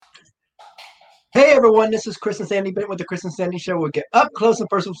Hey everyone, this is Chris and Sandy Bent with the Chris and Sandy Show. We'll get up close and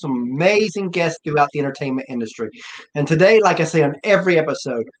personal with some amazing guests throughout the entertainment industry. And today, like I say on every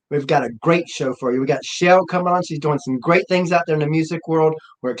episode, we've got a great show for you. We got Chel coming on. She's doing some great things out there in the music world.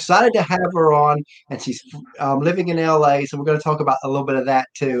 We're excited to have her on, and she's living in LA. So we're going to talk about a little bit of that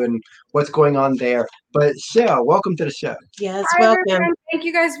too and what's going on there. But Chel, welcome to the show. Yes, Hi, welcome. everyone. Thank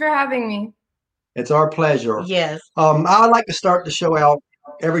you guys for having me. It's our pleasure. Yes. I like to start the show out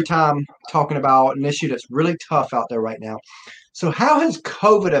every time talking about an issue that's really tough out there right now. So, how has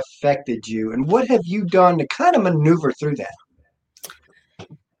COVID affected you, and what have you done to kind of maneuver through that?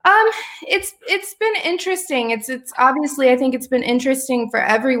 It's been interesting. It's obviously, I think it's been interesting for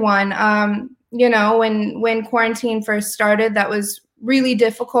everyone. When quarantine first started, that was really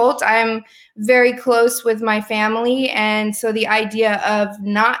difficult. I'm very close with my family, and so the idea of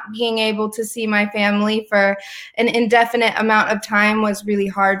not being able to see my family for an indefinite amount of time was really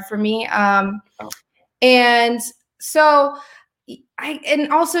hard for me. And so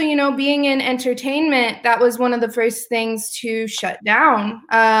and also, being in entertainment, that was one of the first things to shut down,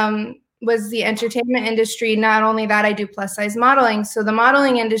 was the entertainment industry. Not only that, I do plus size modeling. So the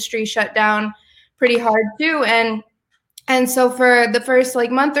modeling industry shut down pretty hard too. And so for the first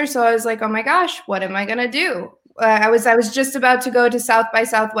month or so, I was like, oh my gosh, what am I going to do? I was just about to go to South by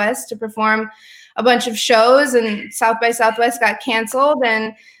Southwest to perform a bunch of shows, and South by Southwest got canceled.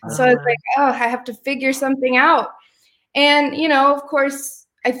 And so I was like, oh, I have to figure something out. And, of course,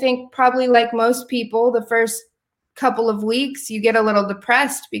 I think probably like most people, the first couple of weeks, you get a little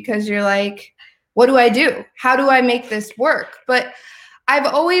depressed because you're like, what do I do? How do I make this work? But I've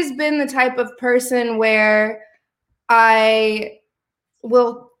always been the type of person where I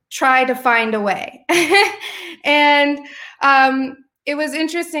will try to find a way. And it was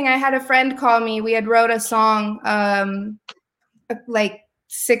interesting. I had a friend call me. We had wrote a song like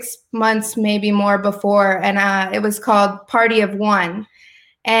 6 months, maybe more before. And it was called Party of One.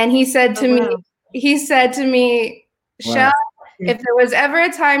 And he said to me, Chel, Wow. if there was ever a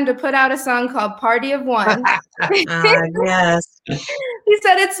time to put out a song called Party of One, Yes. he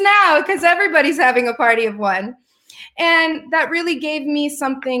said it's now, because everybody's having a party of one. And that really gave me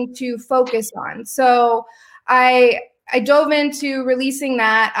something to focus on. So I dove into releasing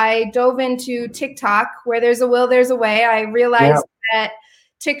that. I dove into TikTok. Where there's a will, there's a way. I realized that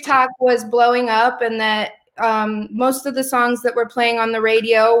TikTok was blowing up, and that most of the songs that were playing on the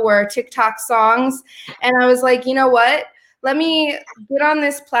radio were TikTok songs. And I was like, you know what? Let me get on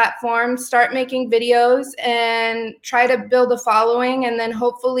this platform, start making videos, and try to build a following. And then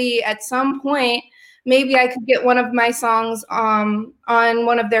hopefully at some point, maybe I could get one of my songs on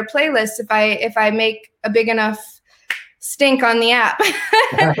one of their playlists if I make a big enough stink on the app.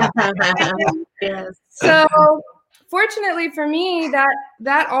 Yes. So fortunately for me,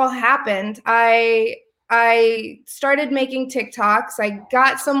 that all happened. I started making TikToks. I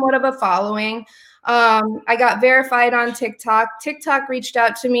got somewhat of a following. I got verified on TikTok. TikTok reached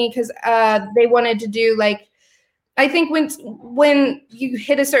out to me because they wanted to do I think when you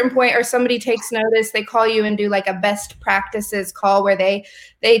hit a certain point or somebody takes notice, they call you and do a best practices call where they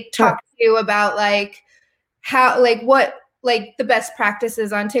talk to you about how what the best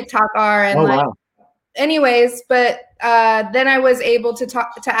practices on TikTok are. And wow. Anyways, but then I was able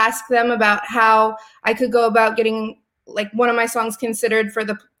to ask them about how I could go about getting one of my songs considered for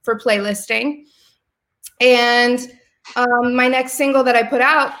playlisting. And my next single that I put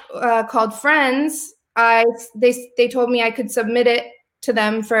out called Friends, they told me I could submit it to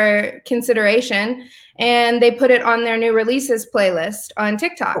them for consideration, and they put it on their new releases playlist on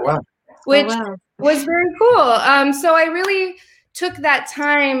TikTok, which was very cool. So I really took that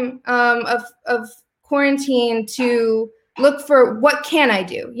time of quarantine to look for what can I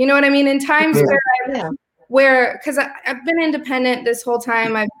do? You know what I mean? In times where because I've been independent this whole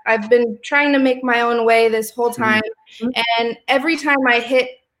time. I've been trying to make my own way this whole time. And every time I hit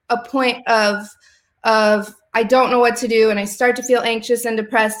a point of I don't know what to do and I start to feel anxious and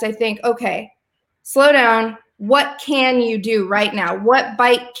depressed, I think, okay, slow down. What can you do right now? What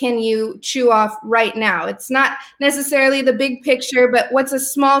bite can you chew off right now? It's not necessarily the big picture, but what's a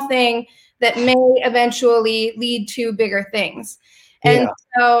small thing that may eventually lead to bigger things? And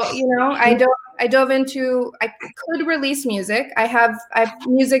so, I dove into, I could release music. I have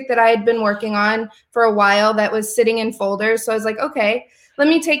music that I had been working on for a while that was sitting in folders. So I was like, okay, let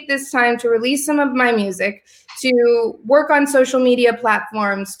me take this time to release some of my music, to work on social media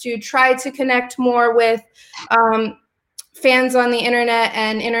platforms, to try to connect more with fans on the internet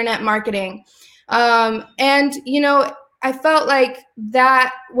and internet marketing. And, I felt like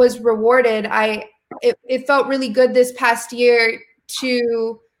that was rewarded. It felt really good this past year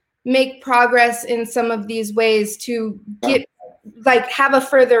to make progress in some of these ways to get have a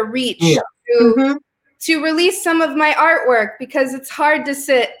further reach to release some of my artwork, because it's hard to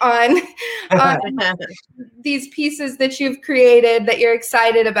sit on these pieces that you've created that you're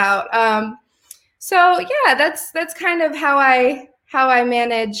excited about. So yeah, that's kind of how I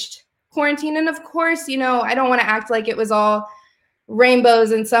managed quarantine. And of course, I don't want to act like it was all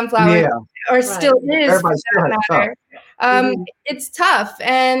rainbows and sunflowers, or still is. Everybody still has matter. It's tough,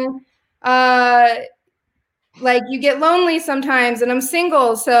 and you get lonely sometimes, and I'm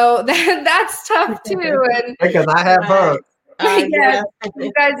single, so that's tough too. And because I have her. Yeah,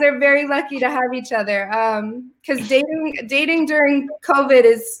 you guys are very lucky to have each other. Because dating during COVID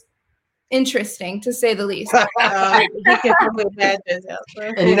is interesting, to say the least. And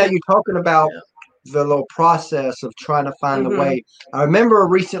you're talking about the little process of trying to find the way. I remember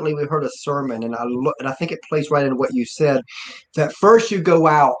recently we heard a sermon, and I think it plays right into what you said, that first you go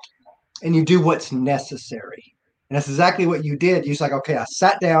out and you do what's necessary. And that's exactly what you did. You're like, okay, I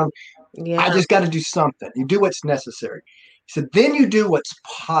sat down. I just got to do something. You do what's necessary. So then you do what's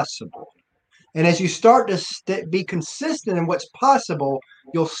possible. And as you start to be consistent in what's possible,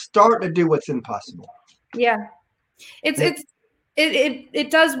 you'll start to do what's impossible. Yeah.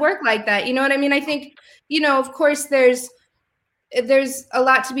 It does work like that. You know what I mean? I think, of course there's a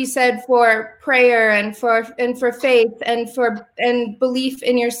lot to be said for prayer and for faith and belief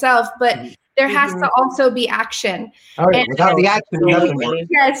in yourself, but there has to also be action. Without the action, nothing works.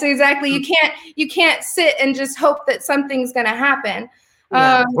 Yes, exactly. You can't sit and just hope that something's going to happen.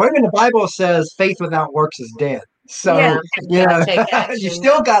 Even the Bible says faith without works is dead. So you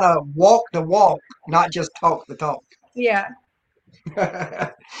still gotta walk the walk, not just talk the talk. Yeah.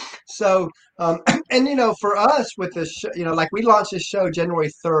 So, and for us with this show, we launched this show January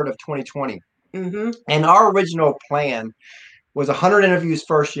 3rd of 2020, and our original plan was 100 interviews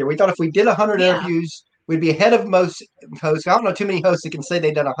first year. We thought if we did 100 interviews, we'd be ahead of most hosts. I don't know too many hosts that can say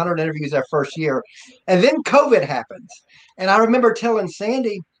they've done 100 interviews their first year. And then COVID happens. And I remember telling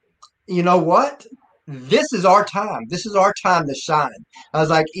Sandy, you know what? This is our time. This is our time to shine. I was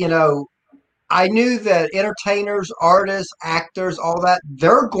like, I knew that entertainers, artists, actors, all that,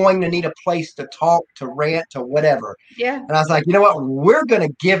 they're going to need a place to talk, to rant, to whatever. Yeah. And I was like, you know what? We're going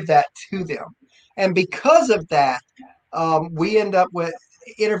to give that to them. And because of that, we end up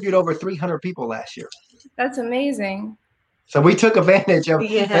interviewed over 300 people last year. That's amazing. So we took advantage of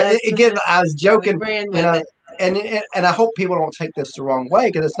again. I was joking, and I hope people don't take this the wrong way,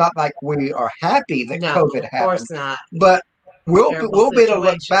 because it's not like we are happy that COVID happened. Of course not. But we'll be able to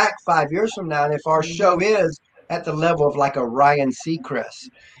look back 5 years from now, and if our show is at the level of like a Ryan Seacrest,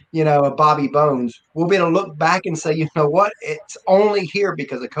 a Bobby Bones, we'll be able to look back and say, you know what, it's only here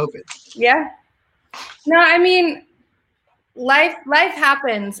because of COVID. Yeah. No, I mean, life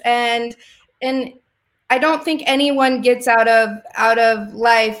happens, and I don't think anyone gets out of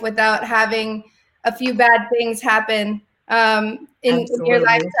life without having a few bad things happen in your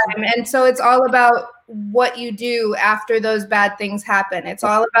lifetime. And so it's all about what you do after those bad things happen. It's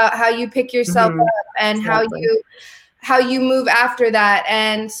all about how you pick yourself up and how you move after that.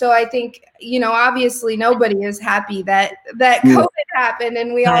 And so I think, obviously nobody is happy that COVID happened,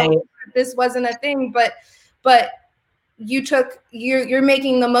 and we all knew this wasn't a thing, but you're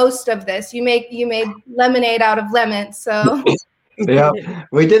making the most of this. You made lemonade out of lemons. So yeah,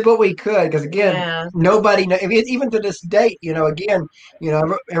 we did what we could, because again, nobody knows, even to this date,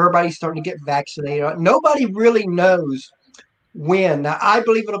 everybody's starting to get vaccinated. Nobody really knows when. Now, I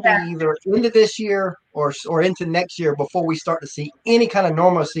believe it'll be either into this year or into next year before we start to see any kind of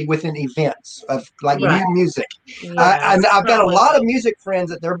normalcy within events of new music. And I've got a lot of music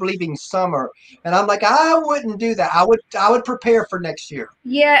friends that they're believing summer, and I'm like, I wouldn't do that. I would prepare for next year.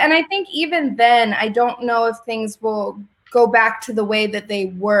 Yeah, and I think even then, I don't know if things will go back to the way that they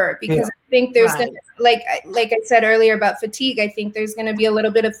were, because I think there's gonna, like I said earlier about fatigue, I think there's going to be a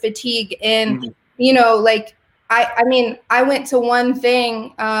little bit of fatigue in, I mean, I went to one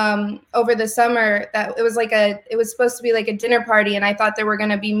thing over the summer that it was supposed to be like a dinner party, and I thought there were going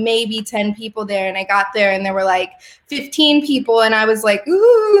to be maybe 10 people there, and I got there and there were like 15 people, and I was like,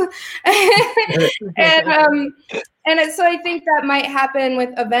 ooh. So I think that might happen with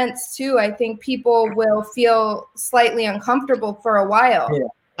events too. I think people will feel slightly uncomfortable for a while.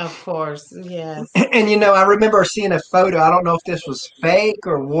 Of course, yes. And I remember seeing a photo. I don't know if this was fake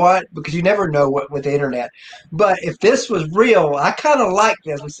or what, because you never know what with the internet. But if this was real, I kind of like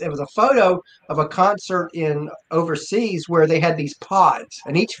this. It was a photo of a concert in overseas where they had these pods,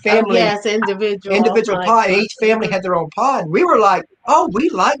 and each Oh, family yes, individual individual like pod, and each family had their own pod. We were like, oh, we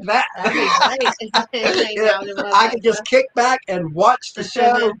like that. that'd be great. Hang out and I could just kick back and watch the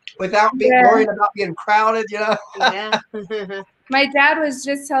show without Yeah. worrying about being crowded. Yeah. My dad was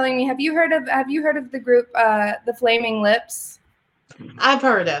just telling me, have you heard of the group the Flaming Lips? I've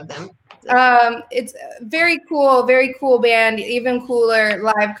heard of them. It's very cool band, even cooler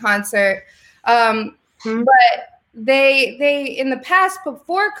live concert. But they in the past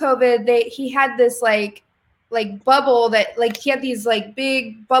before COVID, he had this like bubble that he had these like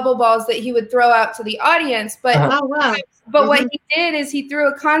big bubble balls that he would throw out to the audience. But Oh wow. but what he did is he threw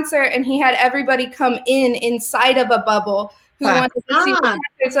a concert and he had everybody come inside of a bubble who wanted to see the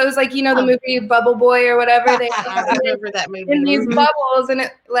concert. So it was like, the movie Bubble Boy or whatever. They I remember that movie. in these bubbles, and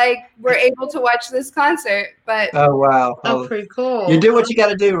we're able to watch this concert. But Oh wow! Oh, pretty cool. You do what you got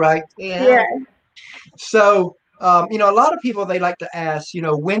to do, right? Yeah. So, a lot of people, they like to ask,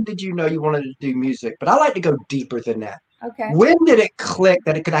 when did you know you wanted to do music? But I like to go deeper than that. Okay. When did it click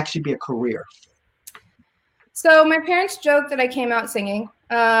that it could actually be a career? So my parents joked that I came out singing.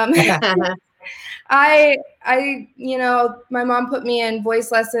 My mom put me in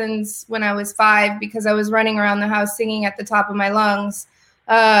voice lessons when I was 5 because I was running around the house singing at the top of my lungs,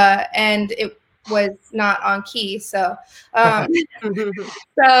 and it was not on key. So, I've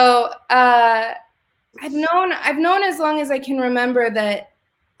known as long as I can remember that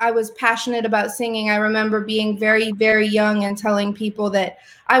I was passionate about singing. I remember being very, very young and telling people that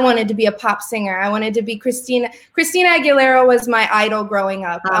I wanted to be a pop singer. I wanted to be Christina Aguilera was my idol growing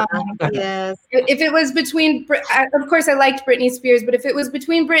up. Yes. If it was between, of course, I liked Britney Spears, but if it was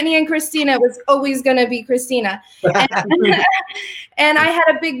between Britney and Christina, it was always going to be Christina. And I had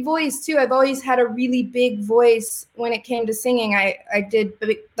a big voice too. I've always had a really big voice when it came to singing. I did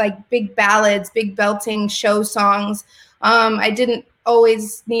big ballads, big belting show songs. I didn't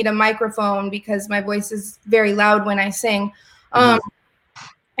always need a microphone because my voice is very loud when I sing.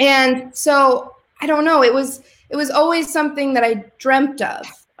 And so I don't know, it was always something that I dreamt of.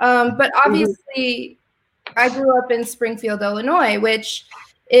 But obviously I grew up in Springfield, Illinois, which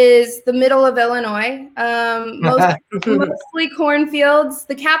is the middle of Illinois. Mostly cornfields.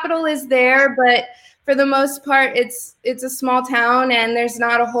 The capital is there, but for the most part, it's a small town and there's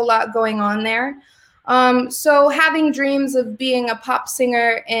not a whole lot going on there. So having dreams of being a pop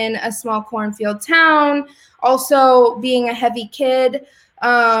singer in a small cornfield town, also being a heavy kid,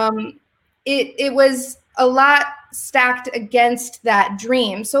 it was a lot stacked against that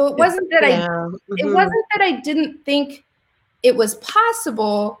dream. So it wasn't that it wasn't that I didn't think it was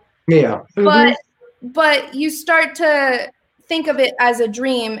possible. Yeah. But you start to think of it as a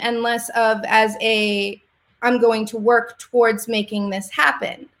dream and less of as I'm going to work towards making this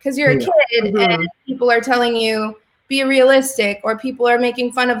happen, because you're a kid and people are telling you be realistic, or people are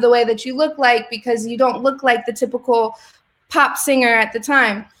making fun of the way that you look like because you don't look like the typical pop singer at the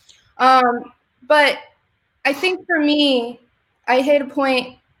time. But I think for me, I hit a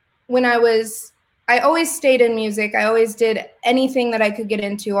point when I always stayed in music. I always did anything that I could get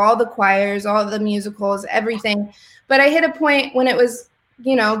into, all the choirs, all the musicals, everything. But I hit a point when it was,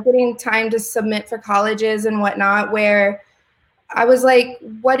 getting time to submit for colleges and whatnot, where I was like,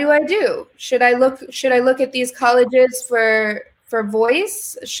 what do I do? Should I look at these colleges for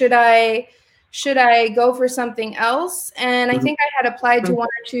voice? Should I go for something else? And I think I had applied to 1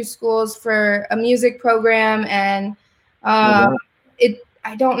 or 2 schools for a music program, and I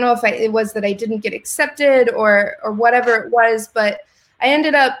don't know if it was that I didn't get accepted or whatever it was, but I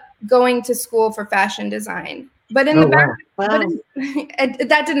ended up going to school for fashion design. But in that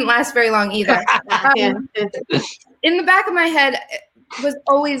didn't last very long either. In the back of my head was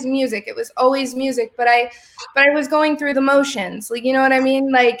always music. It was always music, but I was going through the motions. Like, you know what I mean?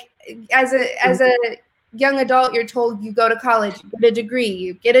 Like as a young adult, you're told you go to college, you get a degree,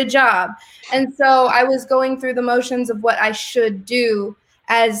 you get a job. And so I was going through the motions of what I should do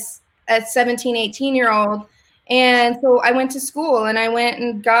as a 17, 18-year-old. And so I went to school and I went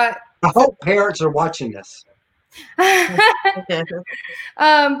and got. I hope parents are watching this. But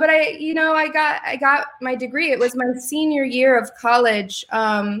I got my degree. It was my senior year of college.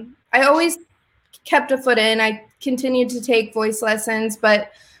 I always kept a foot in. I continued to take voice lessons,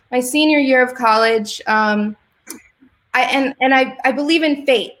 but my senior year of college, I believe in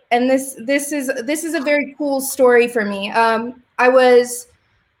fate. And this is a very cool story for me. I was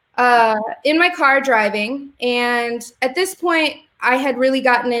in my car driving, and at this point, I had really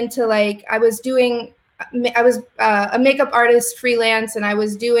gotten into like, I was a makeup artist freelance, and I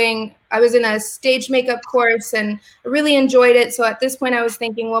was in a stage makeup course, and I really enjoyed it. So at this point I was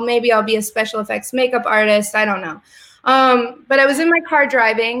thinking, well, maybe I'll be a special effects makeup artist. I don't know. But I was in my car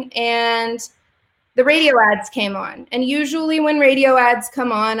driving, and the radio ads came on. And usually when radio ads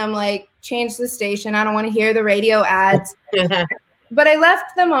come on, I'm like, change the station. I don't want to hear the radio ads. But I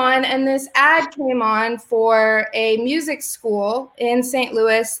left them on, and this ad came on for a music school in St.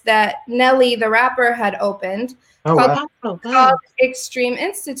 Louis that Nelly, the rapper, had opened, called Extreme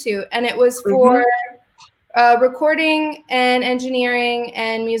Institute. And it was for recording and engineering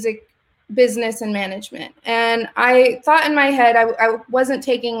and music business and management. And I thought in my head, I wasn't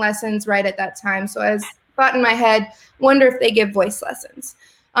taking lessons right at that time. So I thought in my head, wonder if they give voice lessons.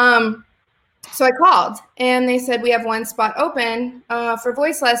 So I called, and they said, we have one spot open for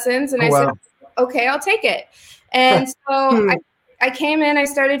voice lessons. And I said, okay, I'll take it. And so I came in, I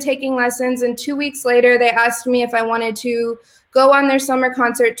started taking lessons, and 2 weeks later, they asked me if I wanted to go on their summer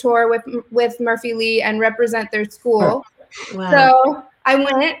concert tour with Murphy Lee and represent their school. Wow. So I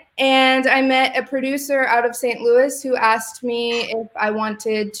went, and I met a producer out of St. Louis who asked me if I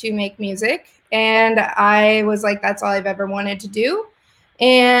wanted to make music. And I was like, that's all I've ever wanted to do.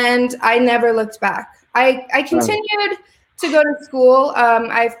 And I never looked back. I continued to go to school.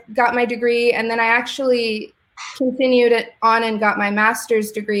 I got my degree, and then I actually continued it on and got my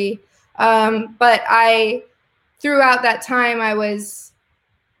master's degree. But throughout that time, I was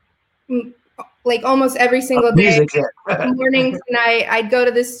like almost every single day, morning to night, I'd go to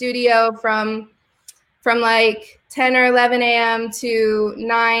the studio from like 10 or 11 a.m. to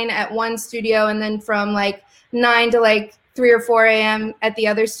 9 at one studio, and then from like 9 to like 3 or 4 a.m. at the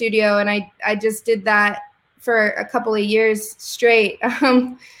other studio. And I just did that for a couple of years straight.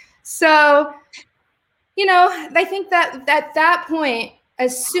 So, you know, I think that at that point,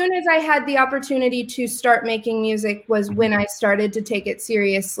 as soon as I had the opportunity to start making music was when I started to take it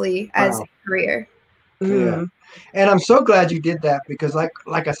seriously as a career. Yeah. And I'm so glad you did that, because like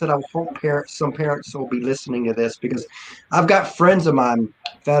I said, I hope some parents will be listening to this, because I've got friends of mine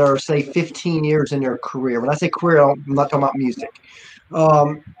that are, say, 15 years in their career. When I say career, I'm not talking about music.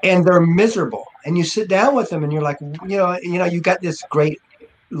 And they're miserable. And you sit down with them and you're like, you got this great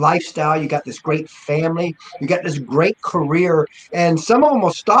lifestyle, you got this great family, you got this great career, and some of them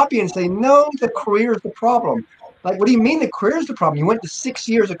will stop you and say, no, the career is the problem. Like, what do you mean the career is the problem? You went to 6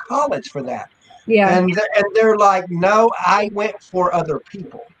 years of college for that. Yeah. And they're like, no, I went for other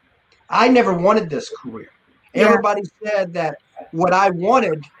people. I never wanted this career. Yeah. Everybody said that what I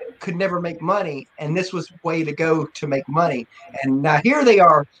wanted could never make money, and this was the way to go to make money. And now here they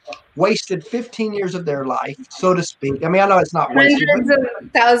are, wasted 15 years of their life, so to speak. I mean, I know it's not wasted. Hundreds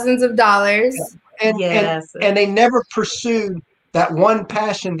of thousands of dollars. And they never pursued that one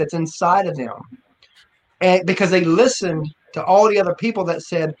passion that's inside of them. And because they listened to all the other people that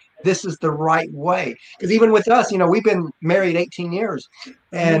said, this is the right way. Because even with us, we've been married 18 years,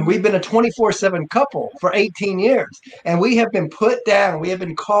 and we've been a 24/7 couple for 18 years. And we have been put down. We have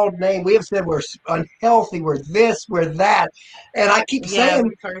been called names. We have said we're unhealthy. We're this, we're that. And I keep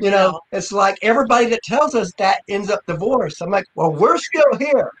saying, it's like everybody that tells us that ends up divorced. I'm like, well, we're still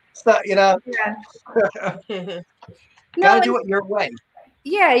here. So, Yeah. Gotta do it your way.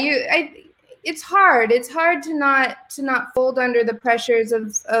 Yeah, it's hard. It's hard to not fold under the pressures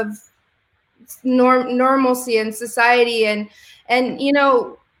of normalcy in society, and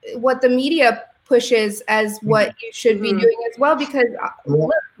what the media pushes as what you should be doing as well. Because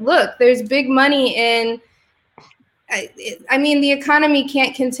look, there's big money in. I mean, the economy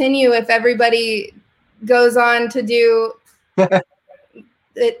can't continue if everybody goes on to do.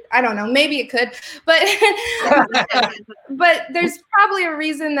 I don't know. Maybe it could, but there's probably a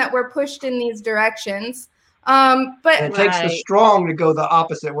reason that we're pushed in these directions. But it takes the strong to go the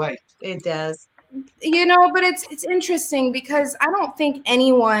opposite way. It does. But it's interesting, because I don't think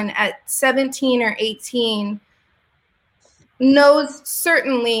anyone at 17 or 18 knows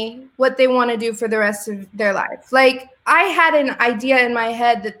certainly what they want to do for the rest of their life. Like, I had an idea in my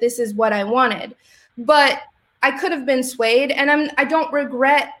head that this is what I wanted, but I could have been swayed, and I don't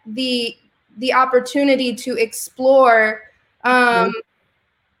regret the opportunity to explore a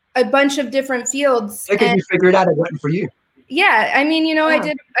bunch of different fields. Because you figured out it wasn't for you. Yeah, I mean,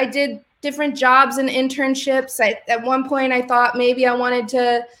 I did different jobs and internships. At one point, I thought maybe I wanted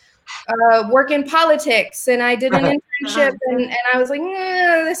to work in politics, and I did an internship, and I was like,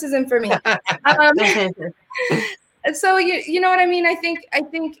 nah, this isn't for me. So you know what I mean? I think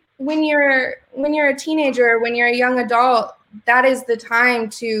when you're a teenager, when you're a young adult, that is the time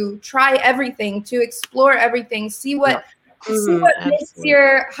to try everything, to explore everything, see what see what makes absolutely.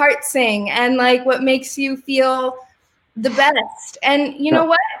 your heart sing and like what makes you feel the best. And you know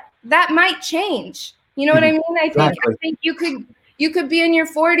what? That might change. You know what I mean? I think you could be in your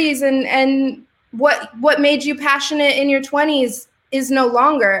 40s and what made you passionate in your 20s is no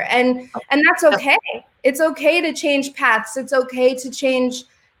longer. And that's okay. It's okay to change paths. It's okay to change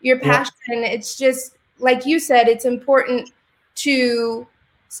your passion. It's just like you said, it's important to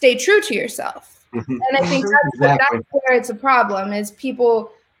stay true to yourself. Mhm. And I think that's where it's a problem, is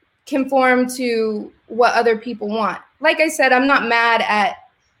people conform to what other people want. Like I said, I'm not mad at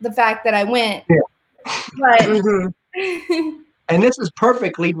the fact that I went, but And this is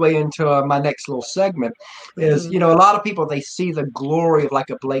perfect leadway into my next little segment is, a lot of people, they see the glory of like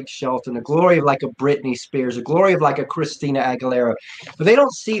a Blake Shelton, the glory of like a Britney Spears, the glory of like a Christina Aguilera, but they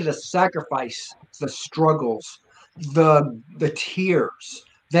don't see the sacrifice, the struggles, the tears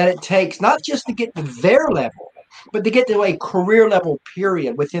that it takes, not just to get to their level, but to get to a career level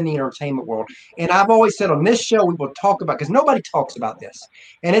period within the entertainment world. And I've always said on this show, we will talk about, because nobody talks about this.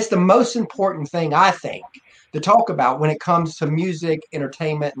 And it's the most important thing, I think, to talk about when it comes to music,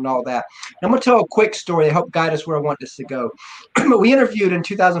 entertainment, and all that. And I'm going to tell a quick story to help guide us where I want this to go. We interviewed in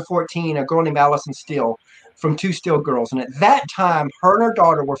 2014 a girl named Allison Steele from Two Steel Girls. And at that time, her and her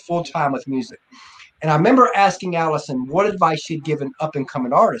daughter were full-time with music. And I remember asking Allison what advice she'd given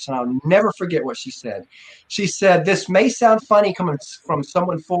up-and-coming artists, and I'll never forget what she said. She said, "This may sound funny coming from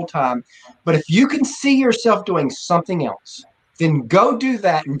someone full-time, but if you can see yourself doing something else, then go do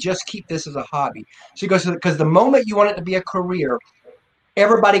that and just keep this as a hobby." She goes, because the moment you want it to be a career,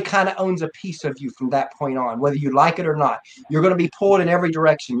 everybody kind of owns a piece of you from that point on, whether you like it or not. You're going to be pulled in every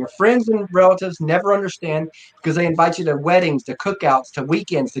direction. Your friends and relatives never understand because they invite you to weddings, to cookouts, to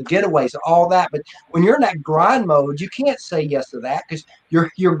weekends, to getaways, all that. But when you're in that grind mode, you can't say yes to that because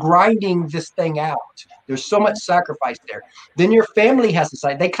you're grinding this thing out. There's so much sacrifice there. Then your family has to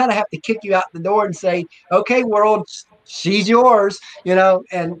say, they kind of have to kick you out the door and say, "Okay, world, she's yours,"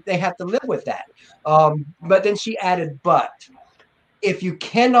 and they have to live with that. But then she added, "But if you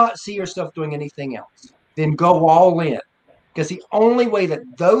cannot see yourself doing anything else, then go all in." Because the only way that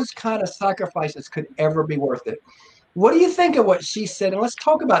those kind of sacrifices could ever be worth it. What do you think of what she said? And let's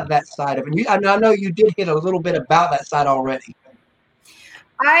talk about that side of it. I know you did hit a little bit about that side already.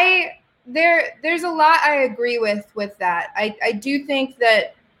 There's a lot I agree with that. I do think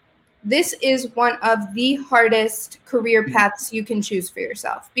that this is one of the hardest career paths you can choose for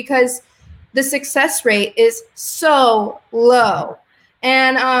yourself because the success rate is so low.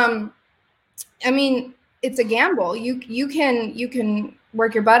 And I mean, it's a gamble. You can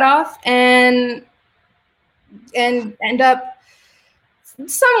work your butt off and end up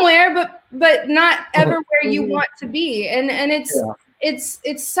somewhere, but not ever where you want to be. And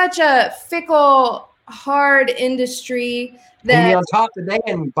it's such a fickle, hard industry that and you're on top today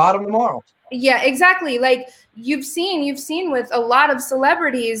and bottom tomorrow. Yeah, exactly. Like you've seen with a lot of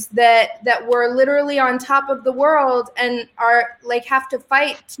celebrities that were literally on top of the world and are like have to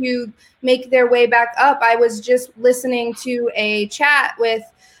fight to make their way back up. I was just listening to a chat with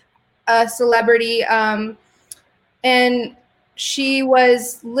a celebrity and she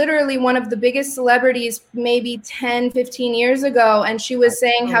was literally one of the biggest celebrities maybe 10, 15 years ago. And she was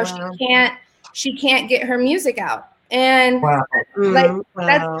saying how she can't get her music out. And that's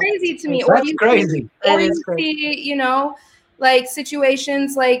crazy to me. That's crazy. See, like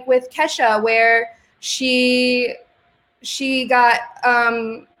situations like with Kesha where she got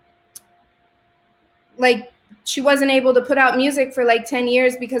like she wasn't able to put out music for like 10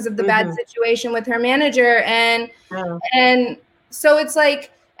 years because of the bad situation with her manager. And so it's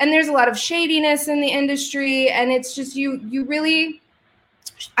like, and there's a lot of shadiness in the industry. And it's just,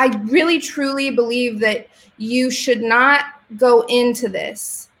 I really truly believe that you should not go into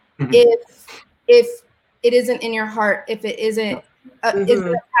this if it isn't in your heart, if it isn't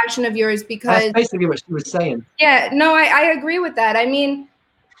a passion of yours, because that's basically what she was saying. Yeah, no, I agree with that. I mean,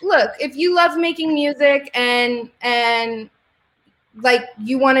 look, if you love making music and like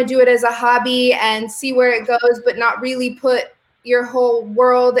you want to do it as a hobby and see where it goes, but not really put your whole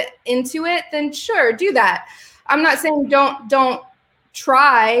world into it, then sure, do that. I'm not saying don't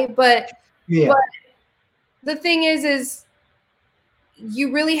try, but the thing is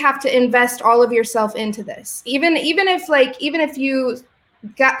you really have to invest all of yourself into this. Even if you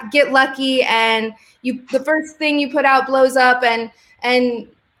get lucky and the first thing you put out blows up and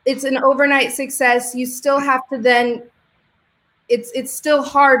it's an overnight success, you still have to then it's still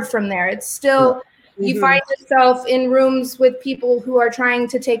hard from there. It's still you Mhm. find yourself in rooms with people who are trying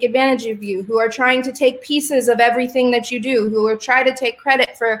to take advantage of you, who are trying to take pieces of everything that you do, who are trying to take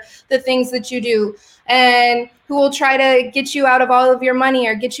credit for the things that you do, and who will try to get you out of all of your money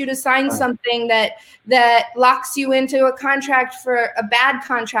or get you to sign something that locks you into a contract, for a bad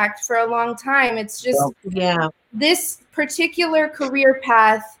contract, for a long time. It's just, Yeah. this particular career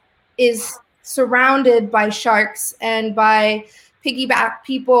path is surrounded by sharks and by piggyback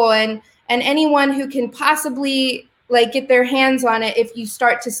people and anyone who can possibly like get their hands on it if you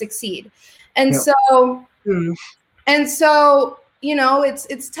start to succeed. And Yep. so Mhm. and so, you know,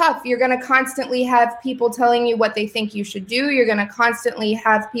 it's tough. You're going to constantly have people telling you what they think you should do. You're going to constantly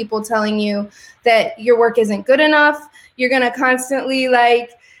have people telling you that your work isn't good enough. You're going to constantly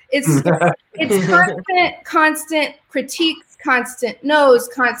like, it's constant critiques, constant no's,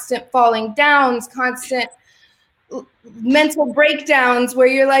 constant falling downs, constant mental breakdowns where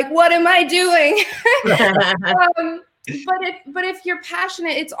you're like, what am I doing? But if you're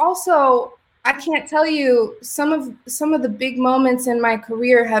passionate, it's also, I can't tell you, some of the big moments in my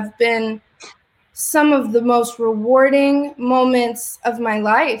career have been some of the most rewarding moments of my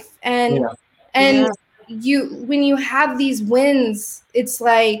life. And Yeah. you, when you have these wins, it's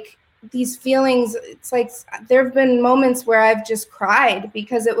like these feelings, it's like there have been moments where I've just cried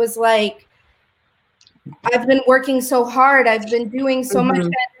because it was like, I've been working so hard, I've been doing so much,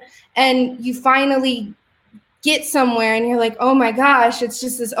 Mhm. and you finally get somewhere and you're like, oh my gosh, it's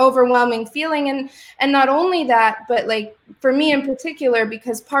just this overwhelming feeling. And not only that, but like for me in particular,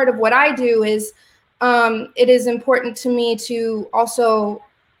 because part of what I do is it is important to me to also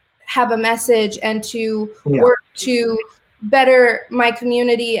have a message and to work to better my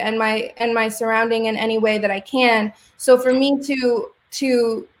community and my surrounding in any way that I can. So for me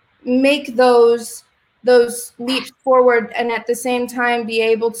to make those leaps forward and at the same time be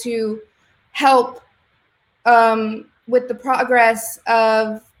able to help with the progress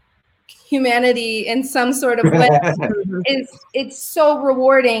of humanity in some sort of way, Mhm. it's so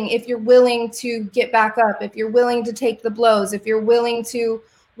rewarding if you're willing to get back up, if you're willing to take the blows, if you're willing to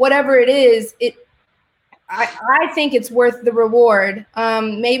whatever it is. I think it's worth the reward.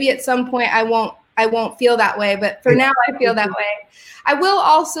 Maybe at some point I won't feel that way, but for now I feel that way. I will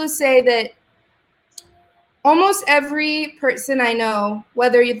also say that almost every person I know,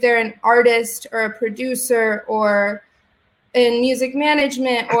 whether they're an artist or a producer or in music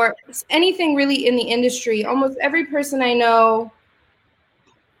management or anything really in the industry, almost every person I know,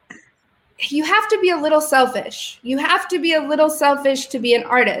 you have to be a little selfish. You have to be a little selfish to be an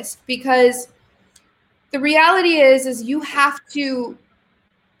artist, because the reality is you have to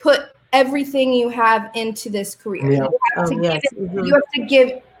put everything you have into this career. Yeah. You have to Oh, yes. give it, Mhm. you have to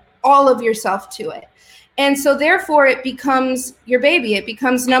give all of yourself to it. And so therefore it becomes your baby. It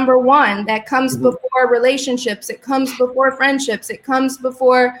becomes number one. That comes before relationships. It comes before friendships. It comes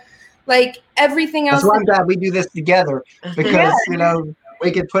before like everything else. That's why I'm glad we do this together, Yeah. because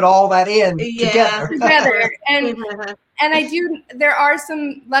we could put all that in Yeah. together. And I do, there are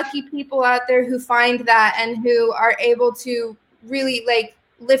some lucky people out there who find that and who are able to really like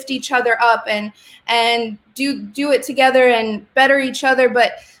lift each other up and do it together and better each other,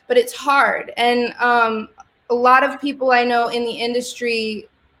 but it's hard. And a lot of people I know in the industry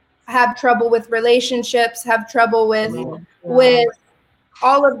have trouble with relationships, have trouble with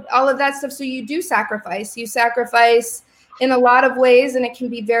all of that stuff. So you sacrifice in a lot of ways, and it can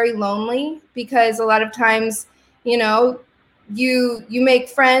be very lonely because a lot of times, you know, you make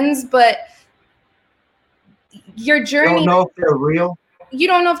friends, but your You don't journey, know if they're real. you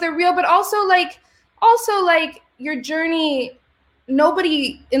don't know if they're real, but also like your journey,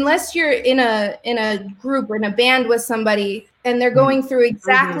 nobody, unless you're in a group or in a band with somebody and they're going through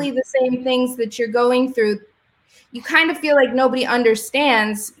exactly the same things that you're going through, you kind of feel like nobody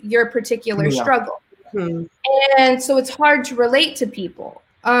understands your particular Yeah. struggle. Mhm. And so it's hard to relate to people,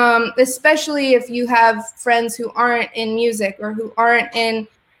 especially if you have friends who aren't in music or who aren't in,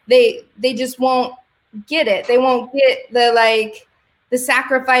 they just won't get it. They won't get the like the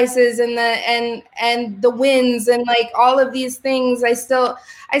sacrifices and the wins and like all of these things. I still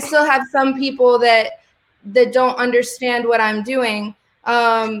have some people that don't understand what I'm doing.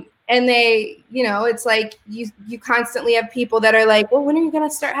 And they, you know, it's like you constantly have people that are like, well, when are you going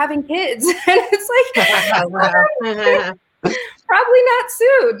to start having kids? And it's like, Oh, wow. probably not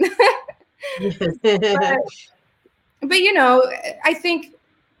soon. But you know, I think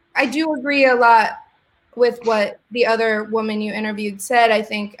I do agree a lot with what the other woman you interviewed said. I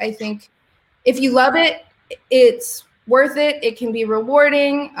think if you love it, it's worth it. It can be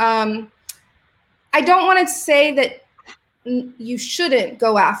rewarding. I don't want to say that you shouldn't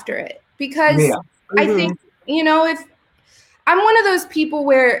go after it, because I think, if I'm one of those people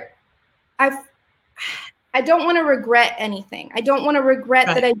where I don't want to regret anything. I don't want to regret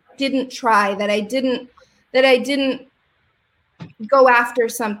that I didn't try, that I didn't go after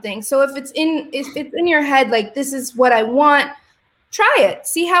something. So if it's in your head, like, this is what I want, try it,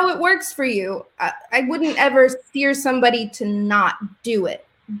 see how it works for you. I wouldn't ever steer somebody to not do it,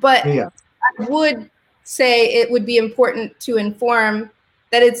 but I would say it would be important to inform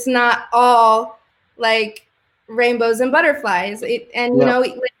that it's not all like rainbows and butterflies.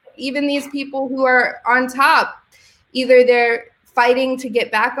 Even these people who are on top, either they're fighting to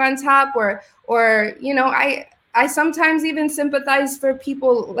get back on top, or I sometimes even sympathize for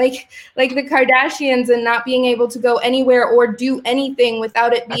people like the Kardashians and not being able to go anywhere or do anything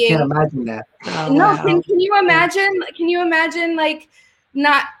without it being. I can't imagine that. Oh, No, wow. can you imagine? Can you imagine like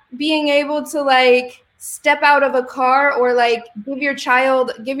not being able to like step out of a car, or like give your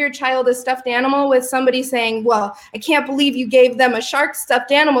child a stuffed animal with somebody saying, "Well, I can't believe you gave them a shark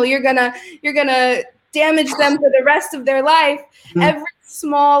stuffed animal. You're gonna damage them for the rest of their life." Mm-hmm. Every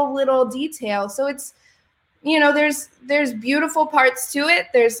small little detail. So it's, there's beautiful parts to it.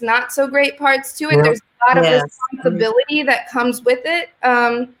 There's not so great parts to it. Yeah. There's a lot of responsibility that comes with it.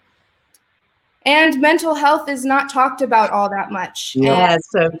 And mental health is not talked about all that much. Yeah,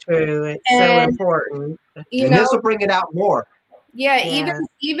 it's so true. It's so important. And this will bring it out more. Yeah,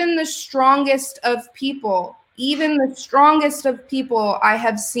 even the strongest of people, I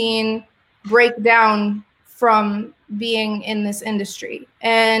have seen break down from being in this industry.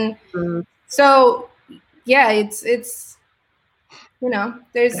 And so, yeah, it's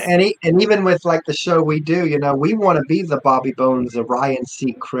there's and even with like the show we do, we want to be the Bobby Bones, the Ryan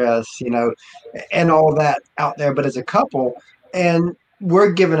Seacrest, and all that out there. But as a couple, and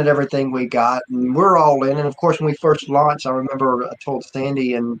we're giving it everything we got, and we're all in. And of course, when we first launched, I remember I told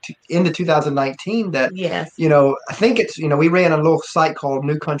Sandy into 2019 that, I think it's, we ran a little site called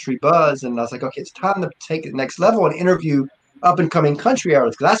New Country Buzz, and I was like, okay, it's time to take it next level and interview up and coming country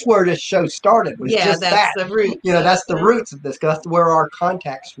artists. That's where this show started. That's the roots. That's the roots of this. That's where our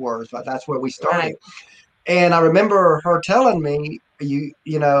contacts were. So that's where we started. Right. And I remember her telling me, do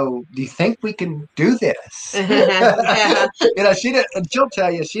you think we can do this? She didn't, and she'll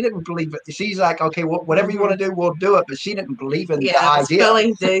tell you, she didn't believe it. She's like, okay, whatever you want to do, we'll do it. But she didn't believe in the idea.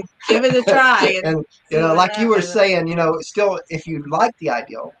 Willing to give it a try. And like you were saying, still, if you like the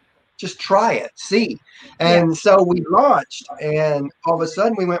idea, just try it, see. And so we launched, and all of a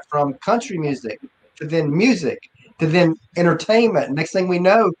sudden we went from country music to then entertainment. Next thing we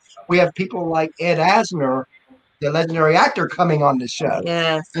know, we have people like Ed Asner, the legendary actor, coming on the show.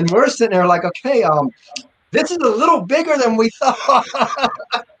 Yes. And we're sitting there like, okay, this is a little bigger than we thought.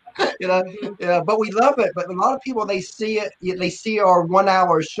 But we love it. But a lot of people, they see our 1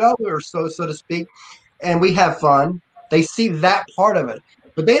 hour show or so to speak, and we have fun. They see that part of it.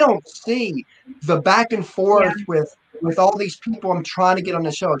 But they don't see the back and forth with all these people. I'm trying to get on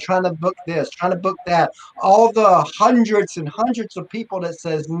the show, trying to book this, trying to book that. All the hundreds and hundreds of people that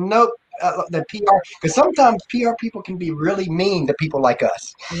says nope. The PR, because sometimes PR people can be really mean to people like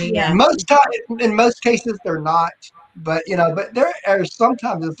us. Yeah. In most cases, they're not. But but there are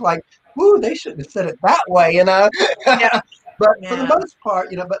sometimes it's like, ooh, they shouldn't have said it that way. Yeah. But for the most part,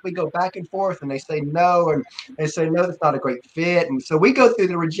 but we go back and forth, and they say no, and they say no, that's not a great fit, and so we go through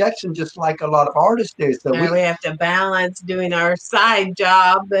the rejection just like a lot of artists do. So we have to balance doing our side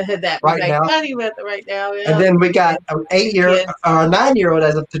job that we make money with right now. Yeah. And then we got an 9-year-old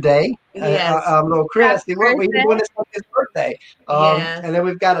as of today. Little Chris. We were doing this on his birthday. And then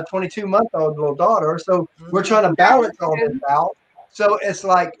we've got a 22-month-old little daughter. So we're trying to balance all this out. So it's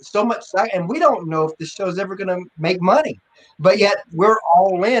like so much, and we don't know if this show's ever going to make money. But yet we're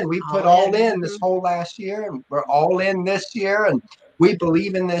all in. We put all in this whole last year, and we're all in this year, and we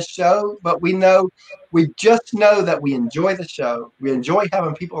believe in this show. But we just know that we enjoy the show. We enjoy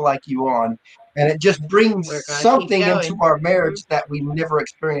having people like you on, and it just brings something into our marriage that we never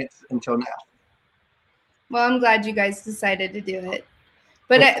experienced until now. Well, I'm glad you guys decided to do it.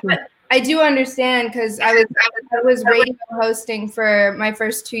 But I do understand, because I was radio hosting for my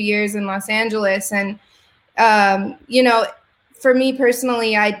first 2 years in Los Angeles, and for me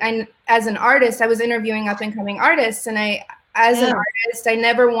personally, I as an artist, I was interviewing up and coming artists, and an artist, I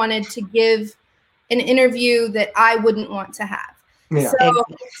never wanted to give an interview that I wouldn't want to have. Yeah.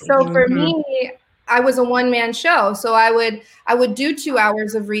 So for me, I was a one-man show. So I would do 2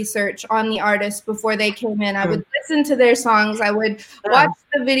 hours of research on the artist before they came in. I would listen to their songs. I would watch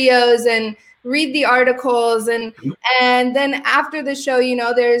the videos, and read the articles, and then after the show, you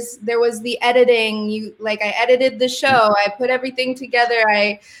know, there was the editing. I edited the show, I put everything together,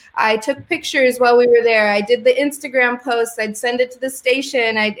 I took pictures while we were there, I did the Instagram posts, I'd send it to the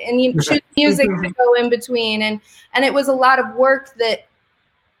station, and you choose music to go in between, and it was a lot of work that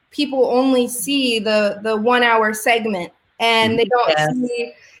people only see the 1 hour segment, and they don't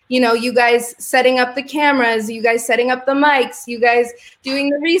see, you know, you guys setting up the cameras, you guys setting up the mics, you guys doing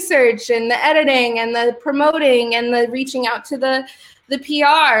the research and the editing and the promoting and the reaching out to the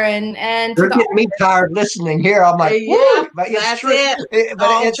PR and You're getting me tired listening here. I'm like, yeah, but it's that's true. it.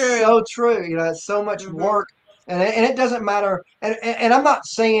 But it's so true. You know, it's so much work, and it doesn't matter. And I'm not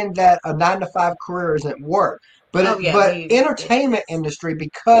saying that a 9 to 5 career isn't work, but but entertainment industry,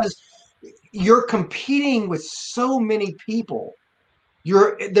 because you're competing with so many people.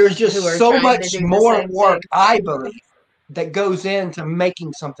 There's just so much more work, I believe, that goes into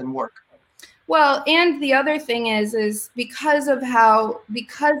making something work. Well, and the other thing is because of how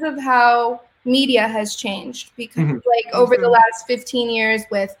media has changed, because like over the last 15 years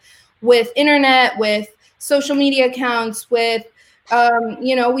with internet, with social media accounts, with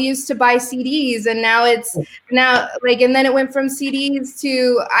you know, we used to buy CDs, and now and then it went from CDs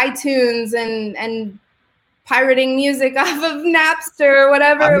to iTunes and pirating music off of Napster or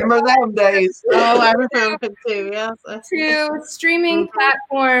whatever. I remember them days. Oh, I remember it too. Yes. To streaming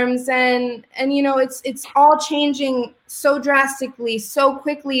platforms, and you know, it's all changing so drastically, so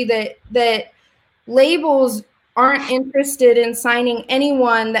quickly that labels aren't interested in signing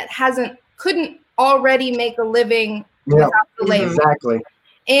anyone that couldn't already make a living without the label. Exactly.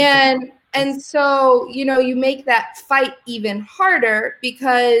 And so, you know, you make that fight even harder,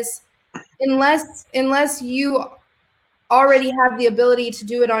 because unless you already have the ability to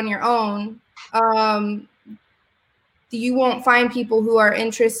do it on your own, you won't find people who are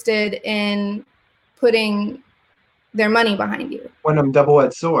interested in putting their money behind you. One of them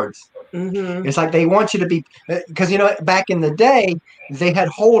double-edged swords. It's like they want you to be, because, you know, back in the day, they had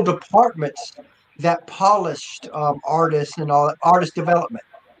whole departments that polished artists and all that, artist development.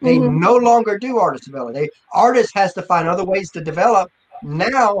 They no longer do artist development. Artists has to find other ways to develop.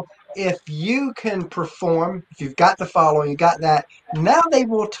 Now, if you can perform, if you've got the following, you got that, now they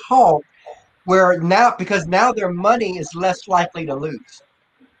will talk, because now their money is less likely to lose.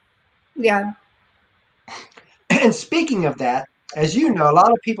 Yeah. And speaking of that, as you know, a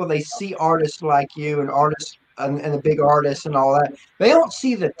lot of people, they see artists like you and artists and the big artists and all that. They don't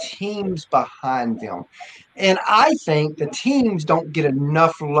see the teams behind them. And I think the teams don't get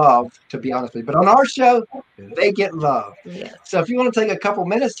enough love, to be honest with you. But on our show, they get love. Yeah. So if you want to take a couple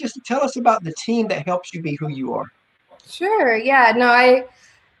minutes just to tell us about the team that helps you be who you are. Sure. Yeah. No,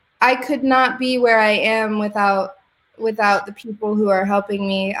 I could not be where I am without the people who are helping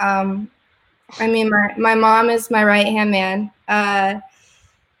me. I mean, my mom is my right-hand man.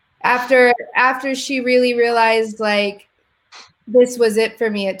 After she really realized, like, this was it for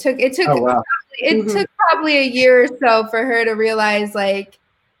me. It took took probably a year or so for her to realize, like,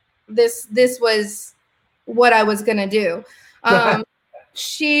 this was what I was gonna do.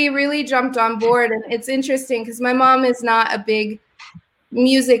 She really jumped on board, and it's interesting because my mom is not a big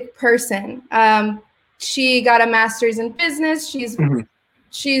music person. She got a master's in business.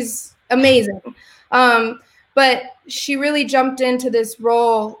 She's amazing. But she really jumped into this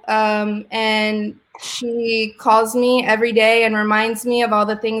role, and she calls me every day and reminds me of all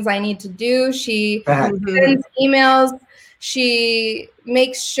the things I need to do. She sends emails. She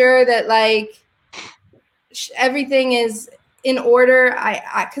makes sure that, like, everything is in order.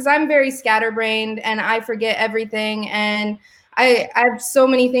 Because I'm very scatterbrained and I forget everything, and I have so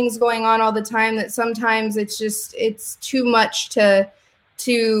many things going on all the time that sometimes it's too much to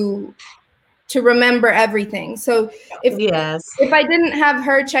remember everything. So if I didn't have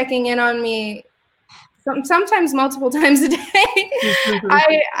her checking in on me sometimes multiple times a day,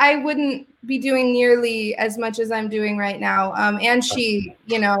 I wouldn't be doing nearly as much as I'm doing right now. And she,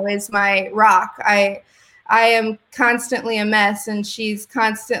 you know, is my rock. I am constantly a mess, and she's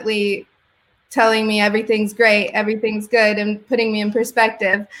constantly telling me everything's great, everything's good, and putting me in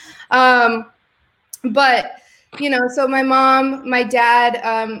perspective. But, you know, so my mom, my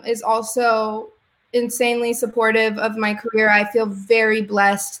dad is also insanely supportive of my career. I feel very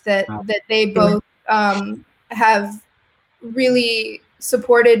blessed that they both have really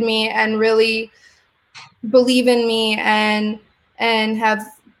supported me and really believe in me and have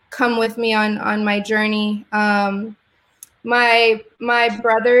come with me on my journey. My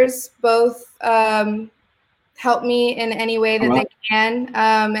brothers both help me in any way that they can,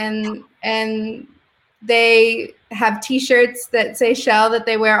 and they have T-shirts that say Chel that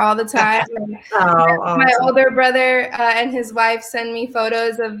they wear all the time. Awesome. My older brother and his wife send me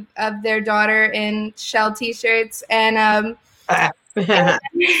photos of their daughter in Chel T-shirts, and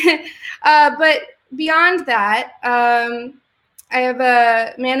but beyond that, I have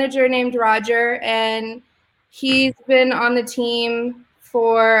a manager named Roger, and he's been on the team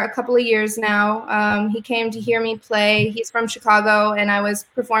for a couple of years now. He came to hear me play. He's from Chicago, and I was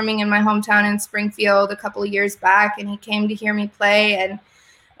performing in my hometown in Springfield a couple of years back, and he came to hear me play,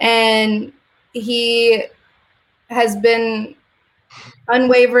 and he has been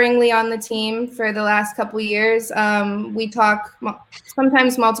unwaveringly on the team for the last couple of years. We talk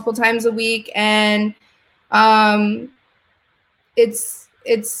sometimes multiple times a week, and it's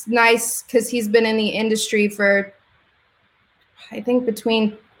nice because he's been in the industry for, I think,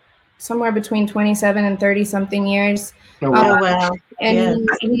 somewhere between 27 and 30 something years. Oh, wow. And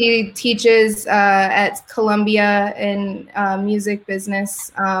yeah. he teaches at Columbia in music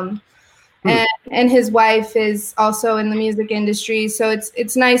business. And his wife is also in the music industry. So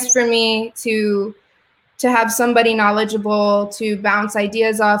it's nice for me to have somebody knowledgeable to bounce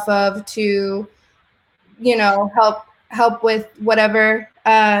ideas off of, to, help with whatever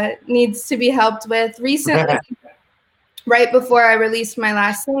needs to be helped with. Recently, right before I released my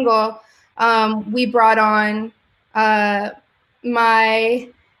last single, we brought on my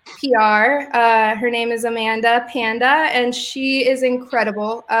PR. Her name is Amanda Panda, and she is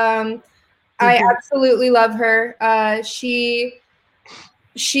incredible. I absolutely love her. She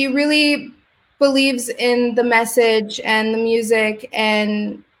really believes in the message and the music,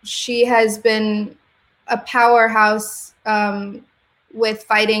 and she has been a powerhouse with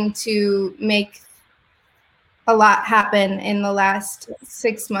fighting to make a lot happen in the last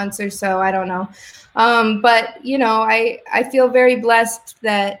 6 months or so. I don't know. But, I feel very blessed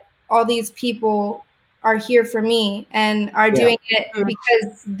that all these people are here for me and are doing it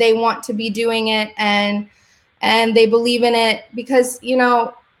because they want to be doing it, and they believe in it because,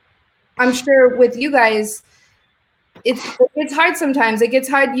 I'm sure with you guys, it's hard sometimes. It gets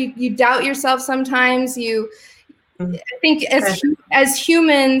hard. You doubt yourself sometimes. I think as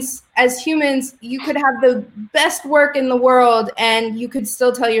humans, you could have the best work in the world and you could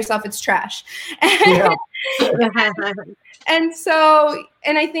still tell yourself it's trash. Yeah.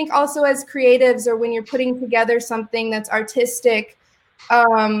 And I think also as creatives, or when you're putting together something that's artistic,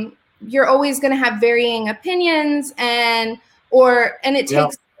 you're always going to have varying opinions, and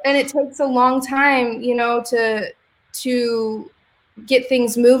it takes a long time, to get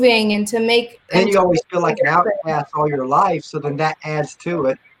things moving and to make. And you always feel like an outcast all your life, so then that adds to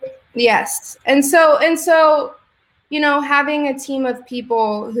it. Yes, and so having a team of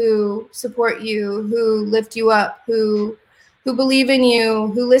people who support you, who lift you up, who believe in you,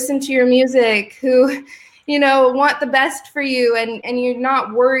 who listen to your music, who want the best for you, and you're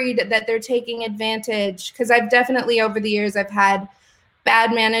not worried that they're taking advantage. Because I've definitely, over the years, I've had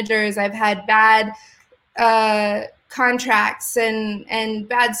bad managers, I've had bad contracts and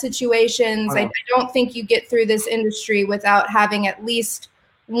bad situations. I don't think you get through this industry without having at least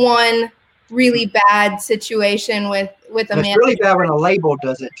one really bad situation with a manager. It's really bad when a label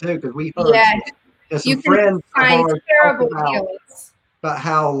does it too, because we heard some friends about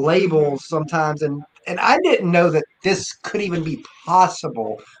how labels sometimes, and I didn't know that this could even be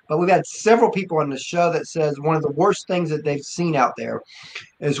possible, but we've had several people on the show that says one of the worst things that they've seen out there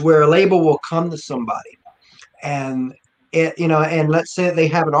is where a label will come to somebody and and let's say they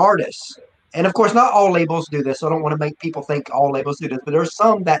have an artist, and of course not all labels do this, so I don't want to make people think all labels do this, but there's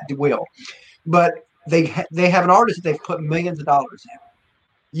some that will. But they have an artist that they've put millions of dollars in.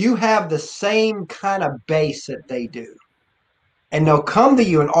 You have the same kind of base that they do, and they'll come to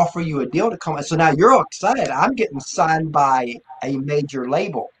you and offer you a deal to come. So now you're excited. I'm getting signed by a major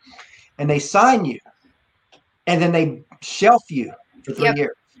label, and they sign you, and then they shelf you for 3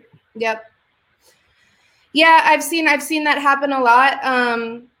 years. Yep. Yeah, I've seen that happen a lot,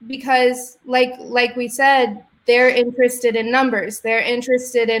 because like we said, they're interested in numbers, they're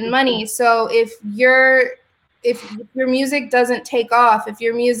interested in money. So if your music doesn't take off, if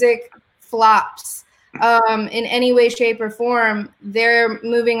your music flops in any way, shape, or form, they're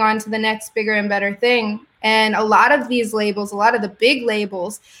moving on to the next bigger and better thing. And a lot of these labels, a lot of the big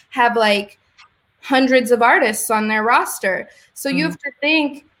labels, have like hundreds of artists on their roster. So you have to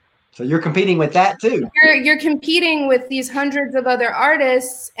think. So you're competing with that too. You're competing with these hundreds of other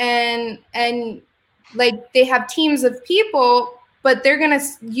artists, and like they have teams of people, but they're going to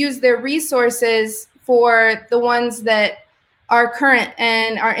use their resources for the ones that are current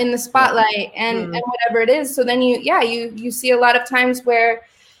and are in the spotlight and whatever it is. So then you see a lot of times where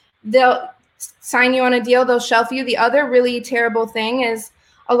sign you on a deal, they'll shelf you. The other really terrible thing is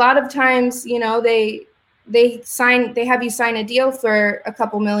a lot of times, you know, they have you sign a deal for a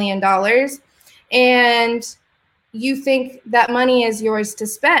couple $1 million, and you think that money is yours to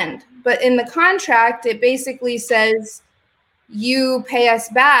spend. But in the contract, it basically says you pay us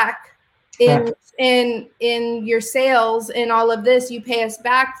back in your sales and all of this. You pay us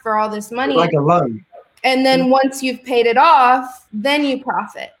back for all this money, like a loan. And then once you've paid it off, then you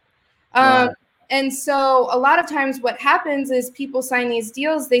profit. Wow. And so a lot of times what happens is people sign these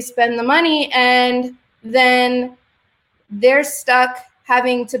deals, they spend the money, and then they're stuck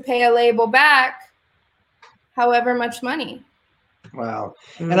having to pay a label back however much money. Wow.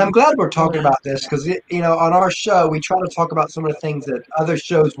 And I'm glad we're talking about this because, you know, on our show, we try to talk about some of the things that other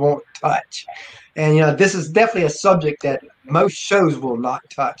shows won't touch. And, you know, this is definitely a subject that most shows will not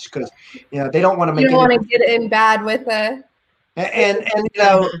touch because, you know, they don't want to make it. You don't want to get in bad with a. And you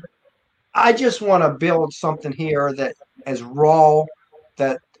know, I just want to build something here that is raw,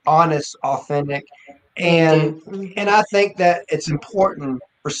 that honest, authentic. And I think that it's important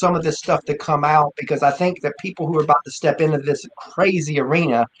for some of this stuff to come out because I think that people who are about to step into this crazy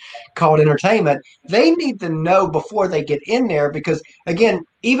arena called entertainment, they need to know before they get in there because, again,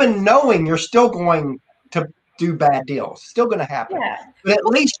 even knowing you're still going to do bad deals, still going to happen. Yeah. But at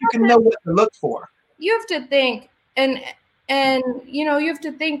least you can know what to look for. You have to think, and you know, you have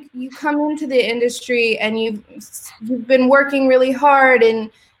to think, you come into the industry and you've been working really hard and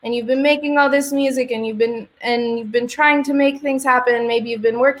you've been making all this music and you've been trying to make things happen. Maybe you've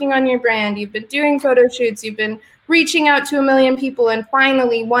been working on your brand, you've been doing photo shoots, you've been reaching out to 1 million people, and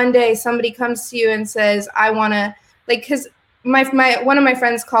finally one day somebody comes to you and says, I want to, like, because my one of my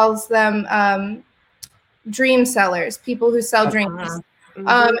friends calls them dream sellers, people who sell dreams.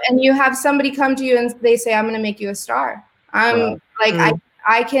 And you have somebody come to you and they say, I'm going to make you a star. I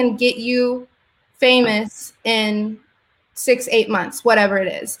can get you famous in 6-8 months, whatever it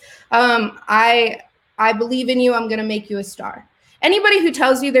is. I believe in you. I'm going to make you a star. Anybody who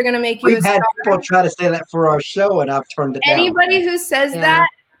tells you they're going to make you a star. We've had people try to say that for our show, and I've turned it down. Anybody who says that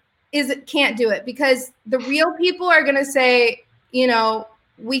can't do it, because the real people are going to say, you know,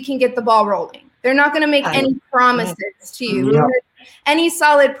 we can get the ball rolling. They're not going to make any promises to you. Yep. Any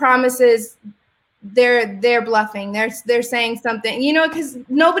solid promises, they're bluffing. They're saying something, you know, because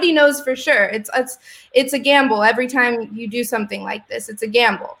nobody knows for sure. It's a gamble. Every time you do something like this, it's a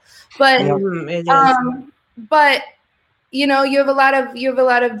gamble. But but you know, you have a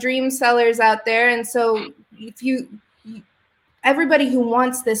lot of dream sellers out there, and so if everybody who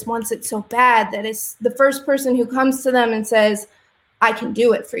wants this wants it so bad that it's the first person who comes to them and says, I can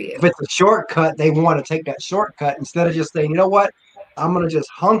do it for you. If it's a shortcut, they want to take that shortcut instead of just saying, you know what, I'm going to just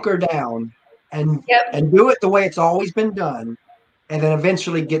hunker down and do it the way it's always been done, and then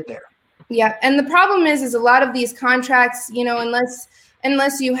eventually get there. Yeah, and the problem is a lot of these contracts, you know, unless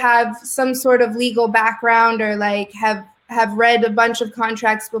you have some sort of legal background or like have read a bunch of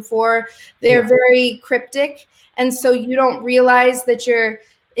contracts before, they're very cryptic, and so you don't realize that you're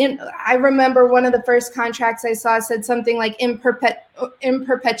in. I remember one of the first contracts I saw said something like in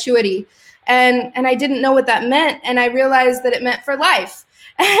perpetuity, and I didn't know what that meant, and I realized that it meant for life.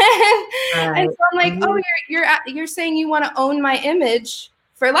 And so I'm like, oh, you're saying you want to own my image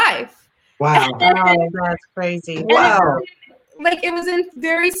for life. Wow. Oh, that's crazy. Wow. Like it was in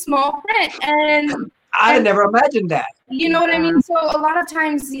very small print, and I never imagined that. You know what I mean? So a lot of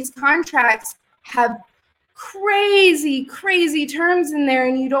times these contracts have crazy terms in there,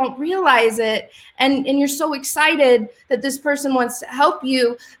 and you don't realize it, and you're so excited that this person wants to help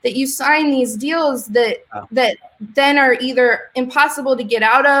you that you sign these deals that then are either impossible to get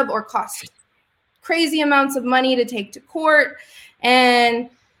out of or cost crazy amounts of money to take to court. And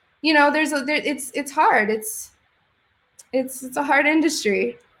you know, it's hard. It's a hard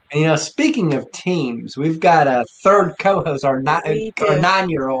industry. And, you know, speaking of teams, we've got a third co-host, our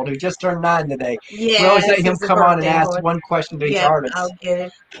 9-year-old who just turned 9 today. Yeah, we always let him come on and ask one question to each artist. I'll get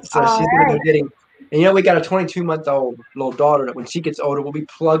it. So she's going to go getting. And, you know, we got a 22-month-old little daughter that when she gets older, we'll be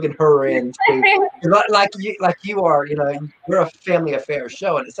plugging her in. like you are, you know, we're a family affair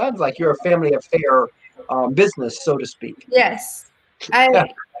show. And it sounds like you're a family affair business, so to speak. Yes.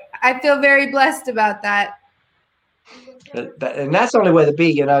 I feel very blessed about that. And that's the only way to be,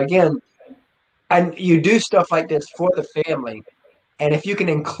 you know, again, and you do stuff like this for the family. And if you can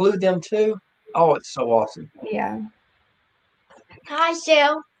include them too, oh, it's so awesome. Yeah. Hi,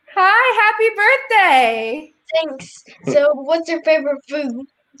 Chel. Hi, happy birthday. Thanks. So what's your favorite food?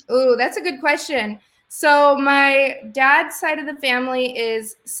 Ooh, that's a good question. So my dad's side of the family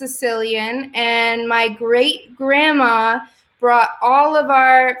is Sicilian, and my great grandma brought all of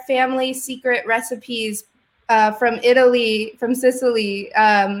our family secret recipes from Italy, from Sicily.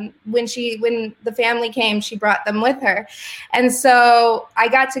 When the family came, she brought them with her. And so I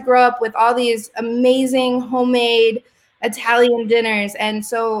got to grow up with all these amazing homemade Italian dinners. And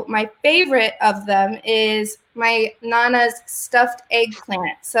so my favorite of them is my Nana's stuffed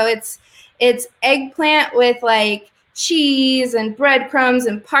eggplant. So it's eggplant with like cheese and breadcrumbs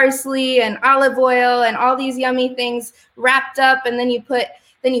and parsley and olive oil and all these yummy things wrapped up, and then you